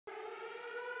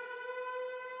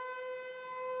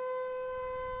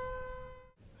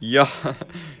Yo,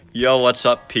 yo, what's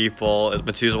up, people? It's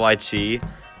Matuza YT.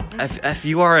 If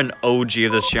you are an OG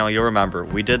of this channel, you'll remember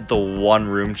we did the one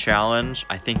room challenge,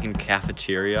 I think in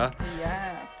cafeteria.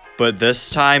 Yes. But this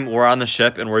time we're on the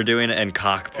ship and we're doing it in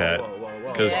cockpit.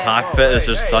 Because cockpit is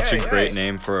just such a great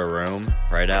name for a room,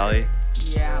 right, Allie?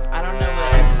 Yeah, I don't know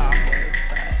what a cock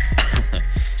is,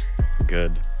 but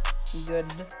Good.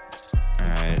 good.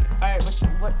 Alright. Alright,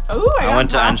 what? Oh, I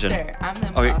went to imposter. engine. I'm the Okay,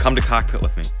 imposter. come to cockpit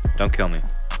with me. Don't kill me.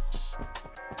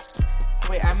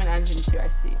 Wait, I'm an engine too, I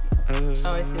see.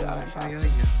 Oh, I see the other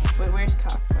imposter. Wait, where's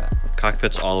cockpit?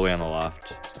 Cockpit's all the way on the left.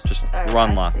 Just Alright,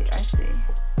 run I left. see.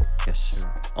 Yes, sir.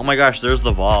 Oh my gosh, there's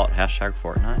the vault. Hashtag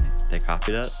Fortnite. They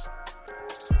copied it.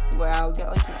 Wow, get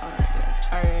like an honor.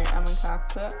 Alright, I'm in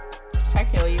cockpit. I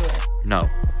kill you it. No.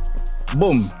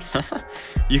 Boom.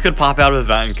 You could pop out of a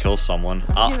vent and kill someone.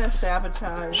 I'm gonna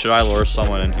sabotage. Should I lure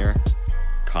someone in here?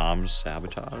 Comms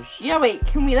sabotage. Yeah, wait,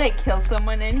 can we like kill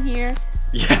someone in here?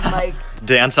 Yeah. Like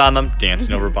Dance on them,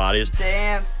 dancing over bodies.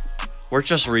 dance. We're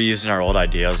just reusing our old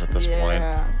ideas at this point.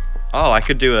 Yeah. Oh, I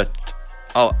could do a.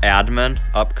 Oh, admin.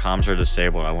 Up, comms are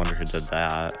disabled. I wonder who did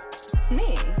that.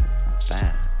 Me.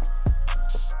 That.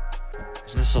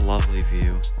 Isn't this a lovely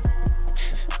view?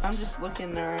 I'm just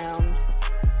looking around.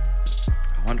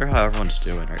 I wonder how everyone's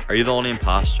doing. Are you the only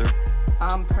imposter?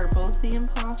 Purple's the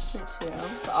imposter too,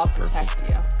 but I'll protect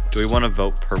you. Do we want to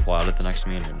vote purple out at the next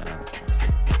meeting or no?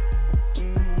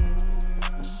 Yeah.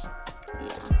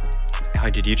 Oh,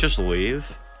 did you just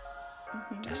leave?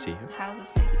 Did I see you? How does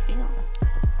this make you feel?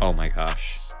 Oh my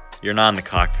gosh. You're not in the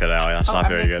cockpit, Allie. That's not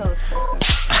I'm very gonna good. kill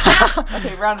this person.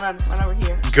 Okay, run over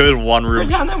here. Good one We're room.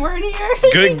 down there, we're in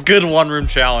here. Good one room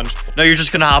challenge. No, you're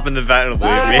just gonna hop in the vent and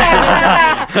leave me.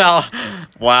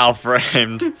 Wow,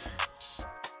 framed.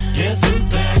 Guess who's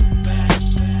back?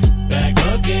 Back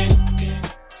again.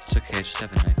 It's okay, I just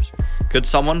have a knife. Could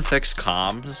someone fix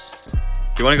comms? Do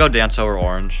you want to go dance over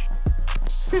orange?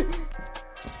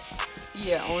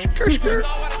 Yeah, orange. I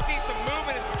want to see some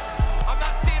movement. I'm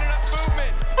not seeing enough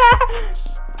movement.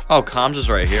 Oh, comms is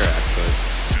right here, actually.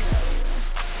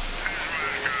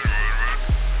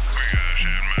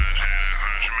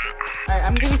 Alright,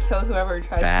 I'm gonna kill whoever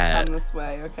tries Bad. to come this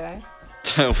way, okay?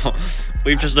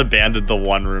 We've just abandoned the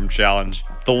one room challenge.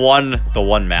 The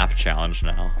one map challenge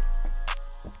now.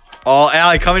 Oh,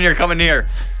 Allie, come in here.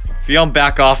 If you don't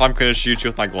back off, I'm gonna shoot you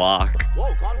with my Glock.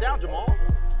 Whoa, calm down, Jamal.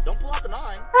 Don't pull out the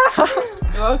 9.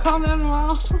 Well, calm down,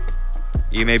 Wall.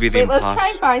 You may be the Wait, let's try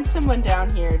imposter. and find someone down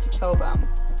here to kill them.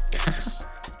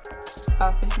 Oh,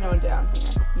 there's no one down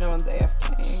here. No one's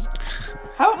AFKing.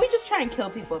 How about we just try and kill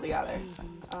people together?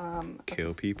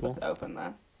 Kill people? Let's open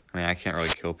this. I mean, I can't really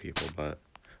kill people, but...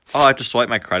 Oh, I have to swipe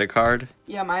my credit card?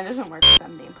 Yeah, mine doesn't work with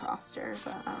them being imposters.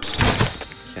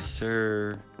 Yes,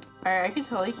 sir. Alright, I could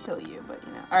totally kill you, but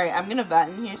you know. Alright, I'm gonna vet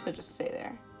in here, so just stay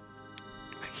there.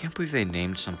 I can't believe they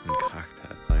named something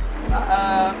cockpit. Like...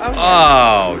 Oh,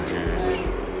 Oh, dude.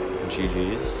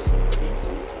 GG's.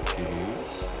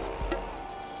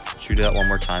 Should we do that one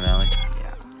more time, Allie?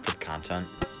 yeah. Good content.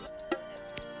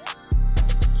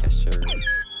 Yes, sir.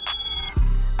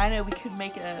 I know we could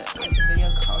make a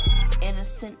video called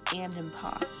Innocent and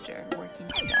Imposter Working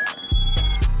Together.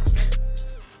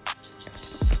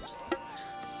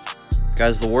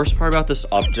 Guys, the worst part about this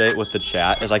update with the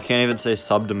chat is I can't even say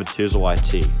sub to Matuza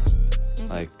YT.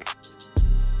 Like,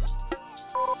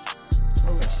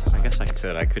 I guess I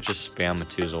could. I could just spam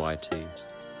Matuza YT.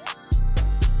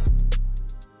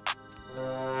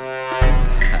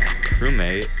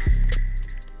 Crewmate.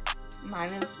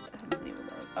 Mine is. Hasn't even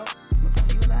loaded. Oh, let's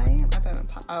see what I am. I bet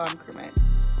I'm crewmate.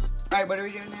 Alright, what are we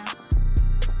doing now?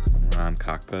 I'm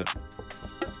cockpit.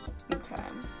 Okay.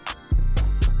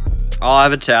 Oh, I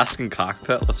have a task in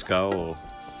cockpit. Let's go. Wow,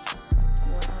 that's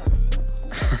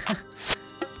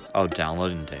so cool. Oh,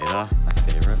 downloading data. My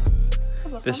favorite.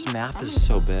 This map is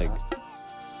so big.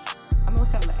 I'm gonna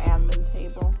look on the admin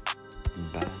table.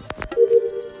 Bad.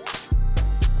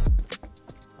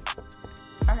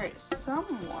 Alright,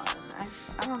 someone. I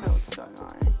don't know what's going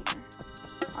on in here.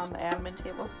 On the admin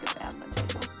table. Let's get the admin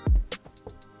table.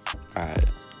 Alright.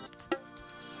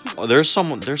 Oh, there's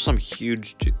some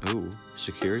huge. Ooh,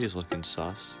 security's looking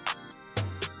sus.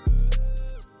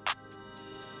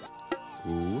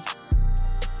 Ooh.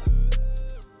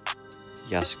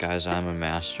 Yes, guys, I'm a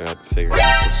master at figuring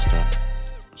out this stuff.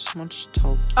 Someone just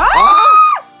told.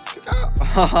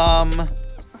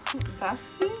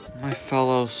 Bestie? My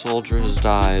fellow soldier has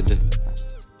died.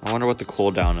 I wonder what the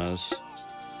cooldown is.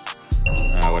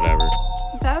 Whatever.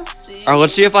 Bestie. Alright,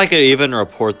 let's see if I could even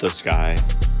report this guy.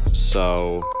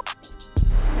 So,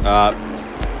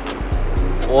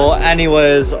 well,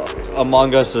 anyways,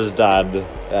 Among Us is dead.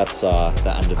 That's the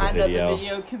end of the I know video. the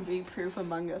video can be proof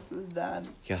Among Us is dead.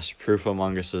 Yes, proof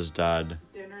Among Us is dead.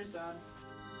 Dinner's done.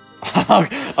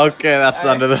 Okay, that's the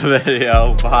end of the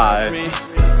video. Bye.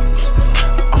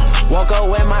 Woke up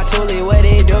with my toolie, what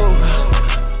he do?